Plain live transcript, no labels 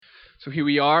So here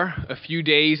we are, a few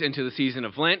days into the season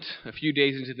of Lent, a few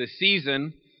days into the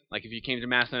season. Like if you came to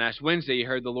Mass on Ash Wednesday, you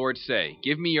heard the Lord say,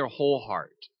 "Give me your whole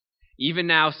heart. Even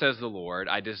now, says the Lord,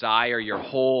 I desire your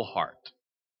whole heart."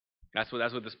 That's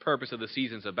what this purpose of the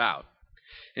season's about.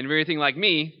 And if you're anything like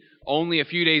me, only a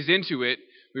few days into it,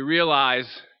 we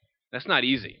realize that's not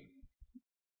easy.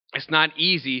 It's not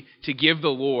easy to give the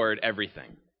Lord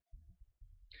everything.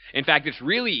 In fact, it's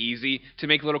really easy to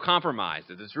make little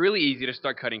compromises. It's really easy to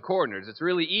start cutting corners. It's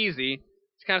really easy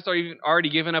to kind of start already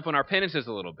giving up on our penances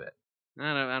a little bit.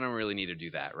 I don't really need to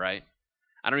do that, right?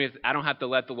 I don't have to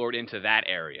let the Lord into that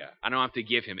area. I don't have to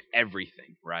give him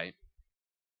everything, right?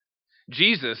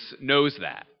 Jesus knows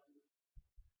that.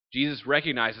 Jesus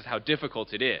recognizes how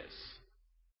difficult it is.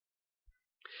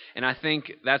 And I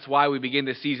think that's why we begin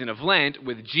the season of Lent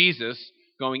with Jesus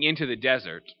going into the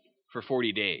desert for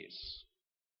 40 days.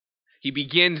 He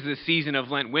begins the season of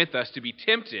Lent with us to be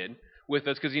tempted with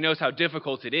us because he knows how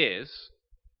difficult it is,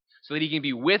 so that he can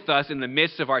be with us in the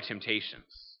midst of our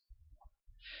temptations.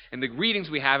 And the readings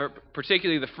we have,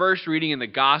 particularly the first reading in the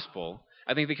Gospel,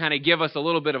 I think they kind of give us a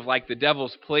little bit of like the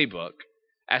devil's playbook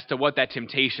as to what that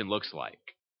temptation looks like.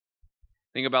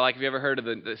 Think about, like, have you ever heard of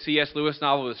the C.S. Lewis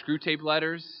novel, The Screwtape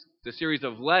Letters? It's a series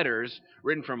of letters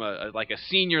written from a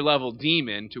senior level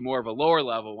demon to more of a lower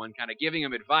level one, kind of giving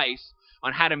him advice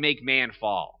on how to make man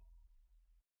fall.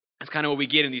 That's kind of what we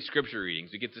get in these scripture readings.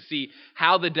 We get to see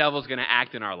how the devil's going to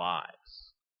act in our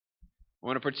lives. I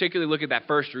want to particularly look at that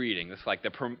first reading. It's like the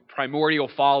primordial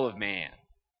fall of man.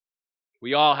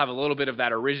 We all have a little bit of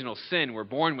that original sin. We're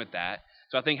born with that.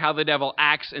 So I think how the devil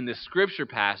acts in this scripture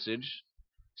passage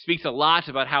speaks a lot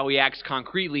about how he acts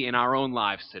concretely in our own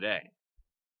lives today.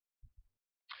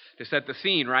 To set the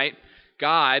scene, right?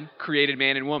 God created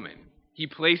man and woman. He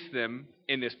placed them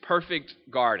in this perfect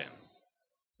garden.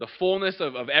 The fullness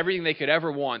of everything they could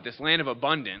ever want, this land of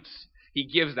abundance, he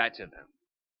gives that to them.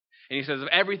 And he says, of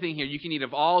everything here, you can eat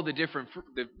of all the different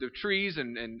the trees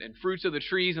and fruits of the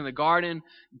trees in the garden.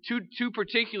 Two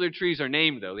particular trees are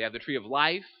named, though. They have the tree of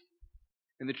life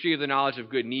and the tree of the knowledge of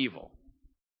good and evil.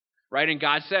 Right? And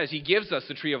God says, he gives us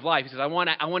the tree of life. He says, I want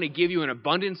to give you an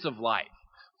abundance of life,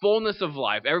 fullness of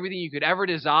life, everything you could ever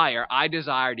desire, I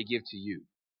desire to give to you.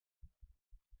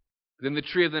 Then the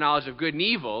tree of the knowledge of good and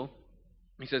evil,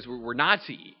 he says we're not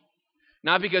to eat.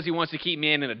 Not because he wants to keep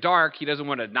man in the dark. He doesn't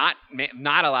want to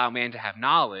not allow man to have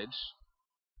knowledge.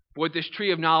 But what this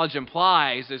tree of knowledge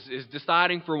implies is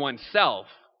deciding for oneself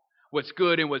what's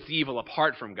good and what's evil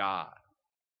apart from God.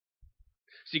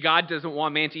 See, God doesn't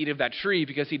want man to eat of that tree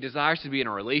because he desires to be in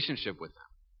a relationship with him.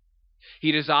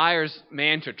 He desires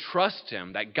man to trust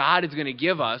him, that God is going to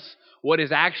give us what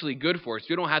is actually good for us.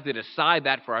 We don't have to decide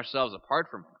that for ourselves apart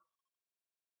from him.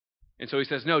 And so he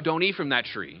says, no, don't eat from that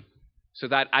tree, so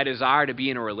that I desire to be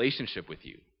in a relationship with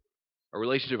you, a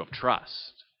relationship of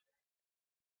trust,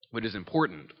 which is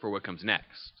important for what comes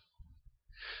next.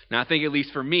 Now, I think, at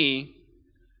least for me,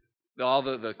 all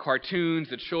the cartoons,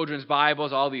 the children's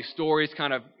Bibles, all these stories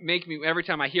kind of make me, every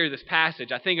time I hear this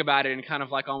passage, I think about it in kind of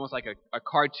like almost like a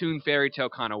cartoon fairy tale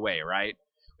kind of way, right?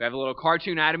 We have a little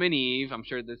cartoon Adam and Eve. I'm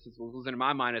sure this was in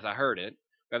my mind as I heard it.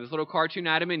 We have this little cartoon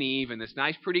Adam and Eve in this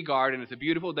nice pretty garden. It's a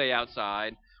beautiful day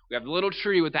outside. We have the little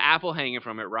tree with the apple hanging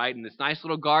from it, right? And this nice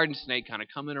little garden snake kind of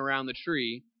coming around the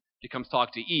tree to come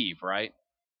talk to Eve, right?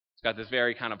 It's got this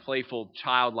very kind of playful,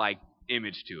 childlike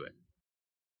image to it.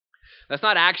 That's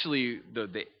not actually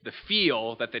the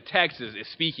feel that the text is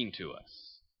speaking to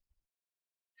us.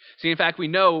 See, in fact, we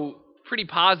know pretty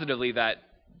positively that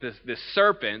this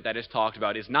serpent that is talked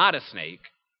about is not a snake,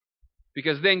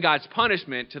 because then God's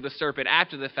punishment to the serpent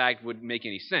after the fact would make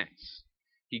any sense.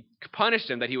 He punished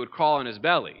him that he would crawl on his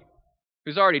belly. If he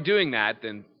was already doing that,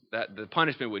 then the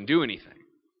punishment wouldn't do anything.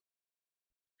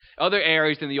 Other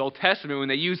areas in the Old Testament, when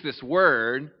they use this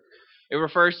word, it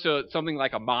refers to something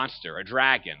like a monster, a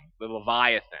dragon, the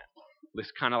Leviathan,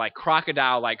 this kind of like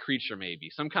crocodile-like creature maybe,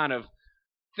 some kind of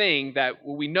thing that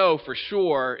what we know for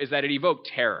sure is that it evoked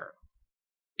terror.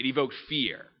 It evoked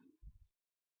fear.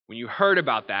 When you heard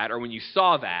about that, or when you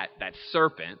saw that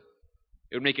serpent,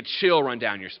 it would make a chill run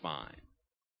down your spine.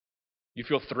 You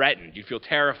feel threatened. You feel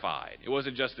terrified. It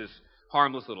wasn't just this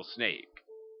harmless little snake.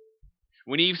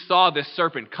 When Eve saw this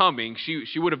serpent coming, she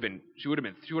would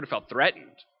have felt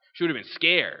threatened. She would have been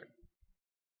scared.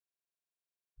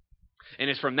 And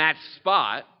it's from that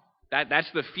spot,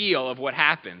 that's the feel of what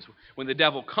happens when the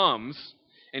devil comes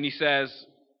and he says,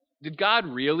 did God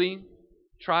really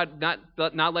try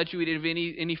not let you eat of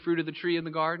any fruit of the tree in the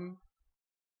garden?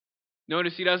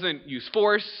 Notice he doesn't use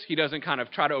force. He doesn't kind of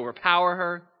try to overpower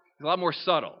her. He's a lot more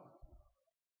subtle.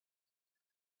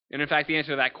 And in fact, the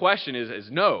answer to that question is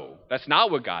no. That's not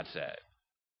what God said.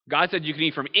 God said you can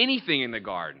eat from anything in the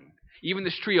garden, even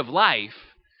this tree of life,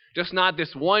 just not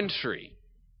this one tree.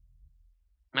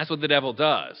 That's what the devil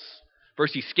does.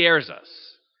 First, he scares us.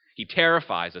 He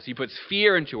terrifies us. He puts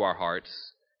fear into our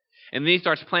hearts. And then he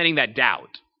starts planting that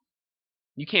doubt.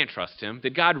 You can't trust him.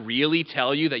 Did God really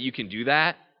tell you that you can do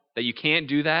that? That you can't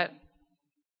do that?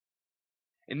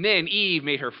 And then Eve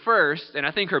made her first, and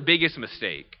I think her biggest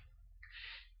mistake.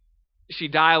 She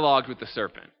dialogued with the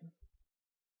serpent.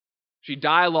 She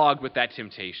dialogued with that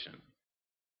temptation.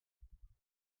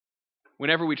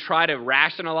 Whenever we try to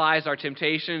rationalize our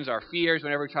temptations, our fears,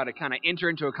 whenever we try to kind of enter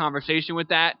into a conversation with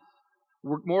that,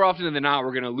 more often than not,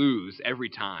 we're going to lose every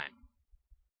time.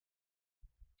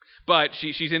 But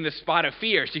she's in this spot of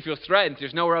fear. She feels threatened.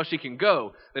 There's nowhere else she can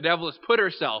go. The devil has put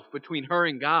herself between her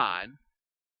and God.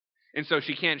 And so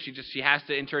she has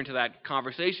to enter into that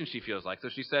conversation, she feels like. So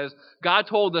she says, God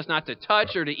told us not to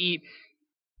touch or to eat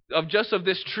of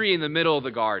this tree in the middle of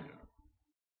the garden.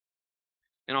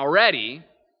 And already,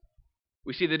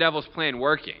 we see the devil's plan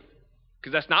working,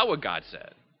 because that's not what God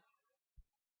said.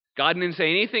 God didn't say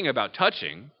anything about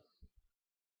touching,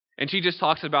 and she just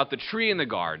talks about the tree in the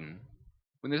garden,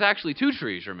 when there's actually two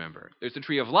trees, remember. There's the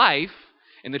tree of life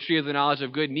and the tree of the knowledge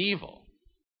of good and evil.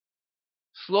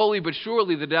 Slowly but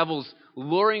surely, the devil's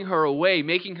luring her away,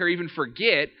 making her even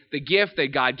forget the gift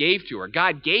that God gave to her.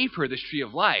 God gave her this tree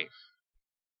of life.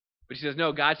 But she says,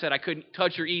 no, God said I couldn't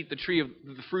touch or eat the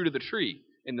fruit of the tree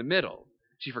in the middle.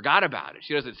 She forgot about it.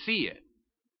 She doesn't see it.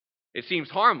 It seems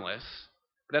harmless,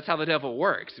 but that's how the devil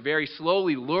works. Very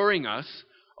slowly luring us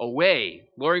away,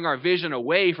 luring our vision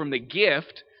away from the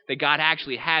gift that God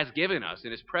actually has given us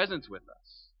in his presence with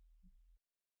us.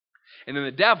 And then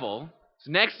the devil's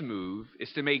next move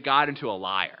is to make God into a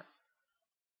liar.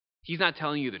 He's not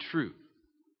telling you the truth.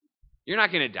 You're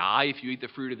not going to die if you eat the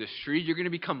fruit of this tree. You're going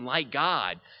to become like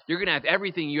God. You're going to have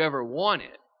everything you ever wanted.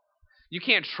 You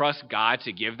can't trust God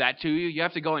to give that to you. You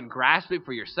have to go and grasp it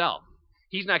for yourself.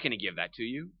 He's not going to give that to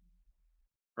you.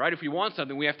 Right? If we want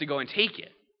something, we have to go and take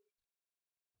it.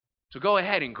 So go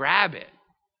ahead and grab it.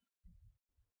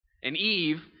 And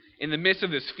Eve, in the midst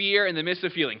of this fear, in the midst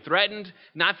of feeling threatened,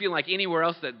 not feeling like anywhere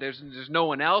else, that there's no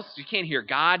one else, you can't hear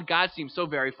God. God seems so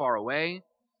very far away.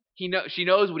 She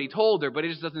knows what he told her, but it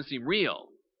just doesn't seem real.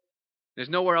 There's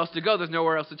nowhere else to go. There's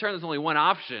nowhere else to turn. There's only one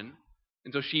option.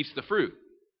 And so she eats the fruit.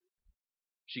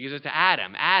 She gives it to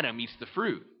Adam. Adam eats the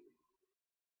fruit.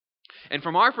 And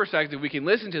from our perspective, we can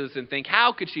listen to this and think,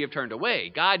 how could she have turned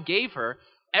away? God gave her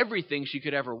everything she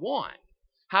could ever want.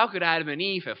 How could Adam and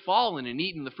Eve have fallen and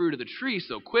eaten the fruit of the tree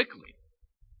so quickly?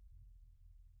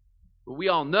 But we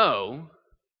all know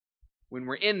when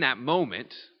we're in that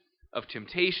moment of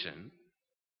temptation,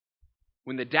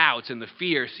 when the doubts and the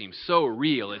fear seem so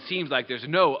real, it seems like there's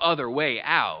no other way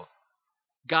out.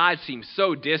 God seems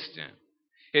so distant.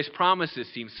 His promises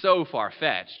seem so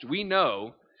far-fetched. We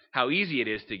know how easy it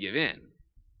is to give in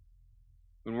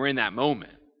when we're in that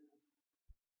moment.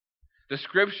 The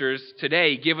scriptures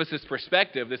today give us this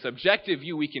perspective, this objective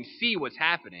view. We can see what's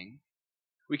happening.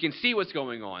 We can see what's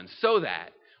going on so that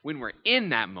when we're in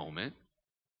that moment,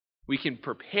 we can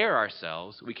prepare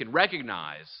ourselves. We can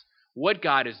recognize what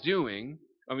God is doing,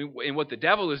 and what the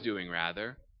devil is doing,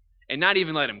 rather, and not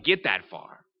even let him get that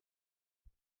far.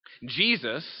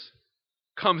 Jesus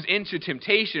comes into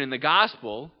temptation in the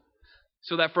gospel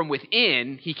so that from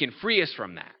within, he can free us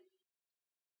from that.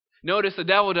 Notice the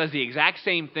devil does the exact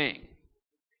same thing.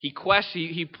 He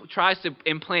tries to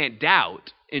implant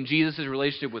doubt in Jesus'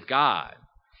 relationship with God.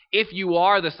 If you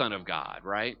are the Son of God,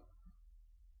 right?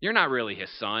 You're not really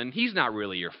his son. He's not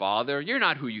really your father. You're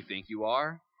not who you think you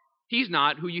are. He's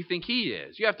not who you think he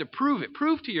is. You have to prove it.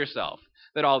 Prove to yourself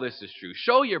that all this is true.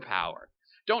 Show your power.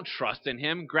 Don't trust in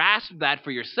him. Grasp that for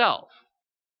yourself.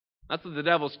 That's what the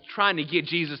devil's trying to get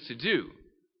Jesus to do.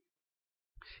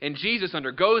 And Jesus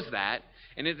undergoes that.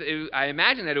 And I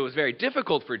imagine that it was very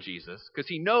difficult for Jesus because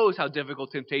he knows how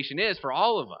difficult temptation is for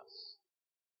all of us.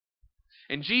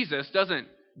 And Jesus doesn't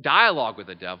dialogue with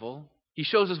the devil. He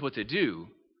shows us what to do.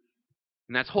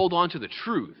 And that's hold on to the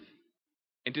truth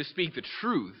and to speak the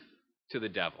truth to the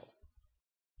devil.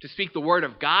 To speak the word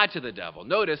of God to the devil.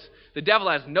 Notice, the devil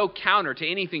has no counter to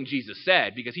anything Jesus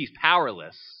said because he's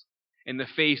powerless in the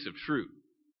face of truth.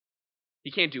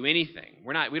 He can't do anything.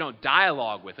 We don't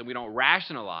dialogue with him. We don't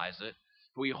rationalize it.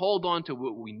 But we hold on to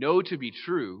what we know to be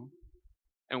true,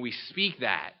 and we speak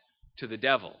that to the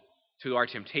devil, to our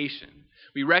temptation.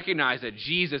 We recognize that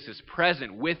Jesus is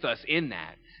present with us in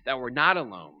that we're not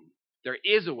alone. There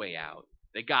is a way out,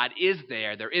 that God is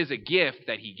there. There is a gift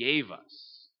that he gave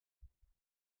us.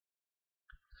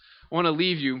 I want to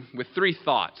leave you with three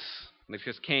thoughts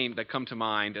that come to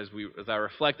mind as I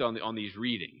reflect on these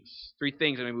readings. Three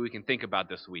things that maybe we can think about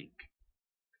this week.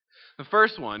 The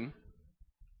first one,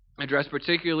 addressed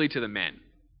particularly to the men.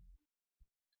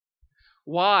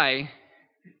 Why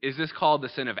is this called the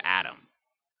sin of Adam?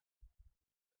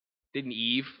 Didn't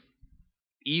Eve?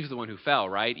 Eve's the one who fell,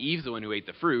 right? Eve's the one who ate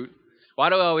the fruit. Why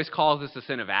do I always call this the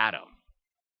sin of Adam?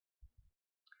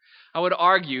 I would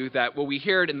argue that what we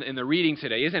heard in the reading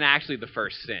today isn't actually the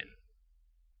first sin.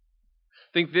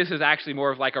 I think this is actually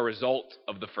more of like a result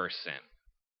of the first sin.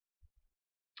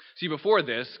 See, before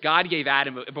this,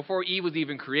 before Eve was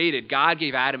even created, God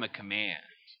gave Adam a command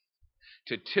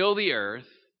to till the earth,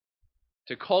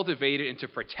 to cultivate it, and to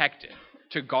protect it,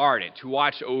 to guard it, to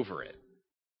watch over it.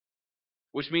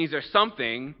 Which means there's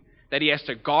something that he has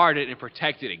to guard it and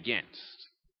protect it against.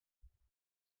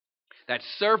 That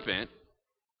serpent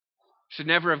should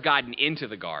never have gotten into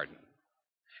the garden.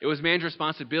 It was man's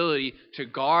responsibility to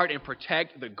guard and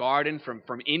protect the garden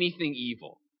from anything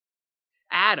evil.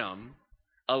 Adam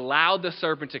allowed the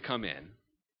serpent to come in,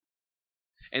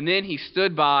 and then he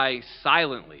stood by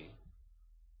silently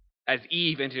as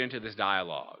Eve entered into this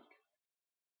dialogue.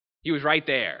 He was right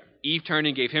there. Eve turned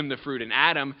and gave him the fruit, and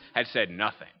Adam had said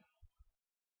nothing.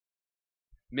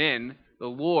 Men, the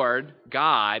Lord,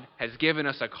 God, has given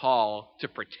us a call to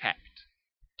protect,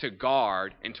 to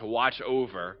guard, and to watch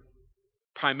over,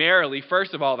 primarily,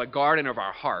 first of all, the garden of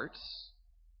our hearts,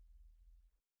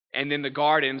 and then the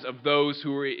gardens of those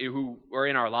who are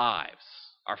in our lives,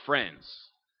 our friends,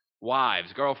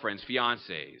 wives, girlfriends,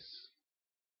 fiancés.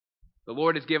 The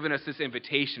Lord has given us this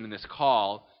invitation and this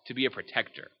call to be a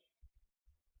protector,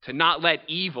 to not let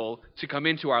evil to come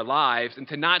into our lives, and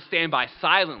to not stand by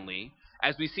silently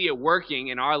as we see it working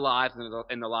in our lives and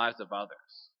in the lives of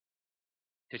others.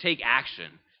 To take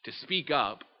action, to speak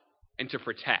up, and to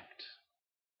protect.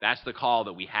 That's the call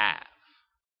that we have.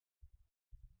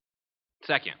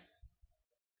 Second,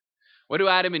 what do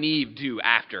Adam and Eve do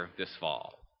after this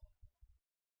fall?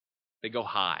 They go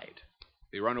hide.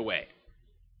 They run away.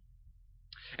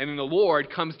 And then the Lord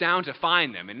comes down to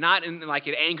find them, and not in like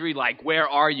an angry, like, where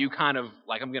are you kind of,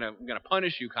 like, I'm gonna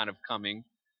punish you kind of coming.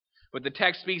 But the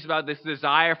text speaks about this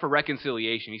desire for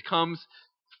reconciliation. He comes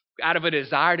out of a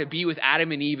desire to be with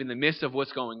Adam and Eve in the midst of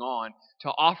what's going on, to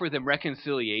offer them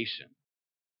reconciliation.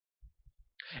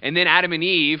 And then Adam and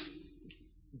Eve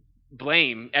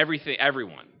blame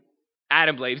everyone.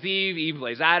 Adam blames Eve, Eve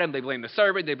blames Adam, they blame the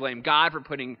serpent, they blame God for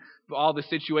putting all the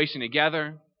situation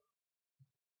together.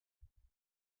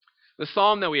 The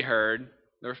psalm that we heard,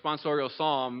 the responsorial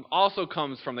psalm, also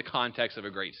comes from the context of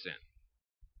a great sin.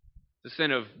 The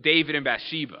sin of David and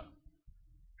Bathsheba.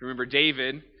 Remember,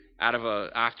 David,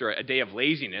 after a day of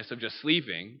laziness, of just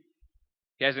sleeping,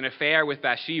 he has an affair with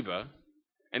Bathsheba,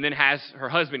 and then has her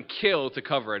husband killed to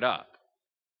cover it up.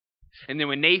 And then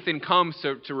when Nathan comes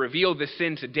to reveal this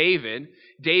sin to David,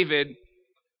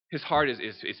 his heart is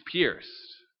pierced.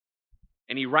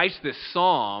 And he writes this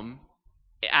psalm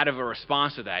out of a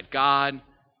response to that. God,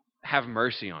 have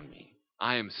mercy on me.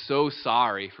 I am so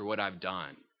sorry for what I've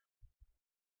done.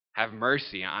 Have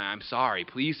mercy. I'm sorry.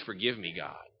 Please forgive me,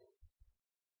 God.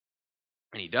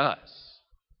 And he does.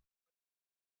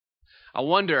 I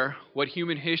wonder what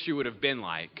human history would have been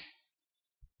like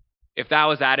if that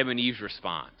was Adam and Eve's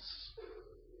response.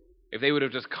 If they would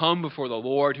have just come before the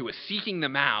Lord who was seeking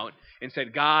them out and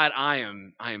said, God, I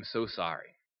am so sorry.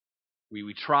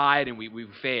 We tried and we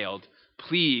failed.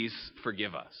 Please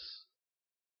forgive us.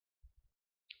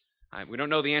 We don't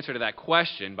know the answer to that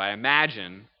question, but I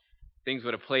imagine things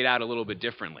would have played out a little bit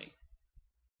differently.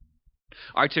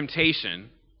 Our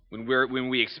temptation when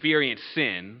we experience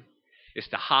sin is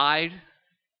to hide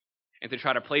and to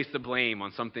try to place the blame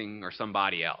on something or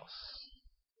somebody else.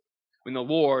 When the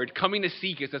Lord, coming to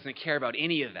seek us, doesn't care about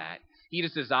any of that. He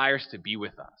just desires to be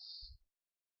with us.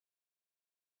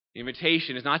 The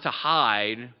invitation is not to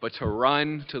hide, but to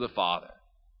run to the Father,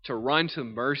 to run to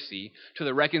mercy, to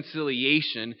the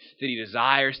reconciliation that he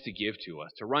desires to give to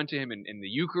us, to run to him in the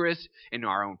Eucharist, in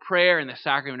our own prayer, in the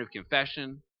sacrament of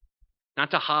confession,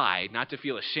 not to hide, not to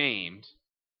feel ashamed,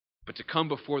 but to come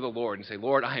before the Lord and say,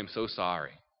 Lord, I am so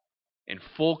sorry, in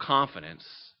full confidence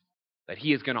that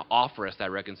he is going to offer us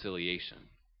that reconciliation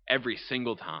every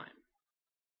single time.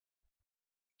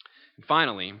 And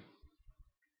finally,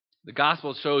 the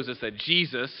gospel shows us that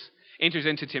Jesus enters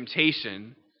into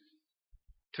temptation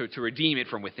to redeem it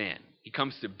from within. He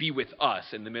comes to be with us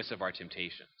in the midst of our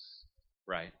temptations,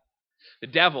 right? The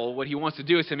devil, what he wants to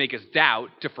do is to make us doubt,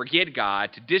 to forget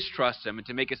God, to distrust him, and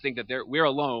to make us think that we're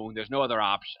alone, there's no other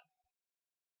option.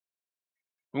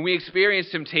 When we experience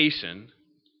temptation,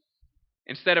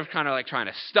 instead of kind of like trying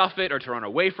to stuff it or to run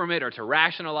away from it or to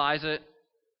rationalize it,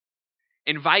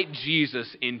 invite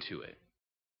Jesus into it.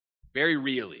 Very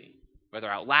really, whether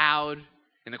out loud,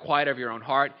 in the quiet of your own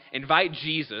heart, invite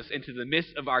Jesus into the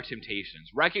midst of our temptations.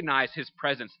 Recognize his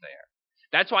presence there.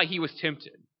 That's why he was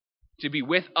tempted, to be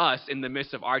with us in the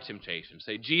midst of our temptations.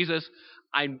 Say, Jesus,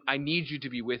 I need you to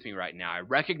be with me right now. I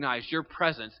recognize your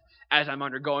presence as I'm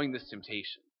undergoing this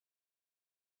temptation.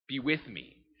 Be with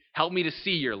me. Help me to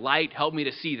see your light. Help me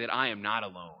to see that I am not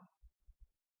alone.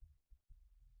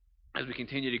 As we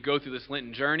continue to go through this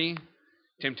Lenten journey,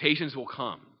 temptations will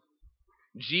come.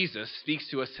 Jesus speaks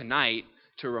to us tonight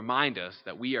to remind us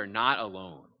that we are not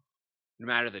alone. No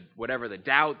matter whatever the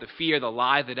doubt, the fear, the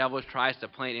lie the devil tries to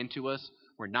plant into us,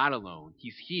 we're not alone.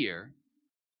 He's here,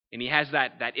 and he has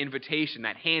that invitation,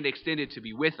 that hand extended to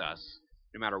be with us,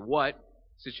 no matter what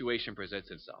situation presents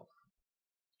itself.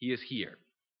 He is here.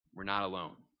 We're not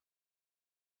alone.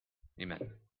 Amen.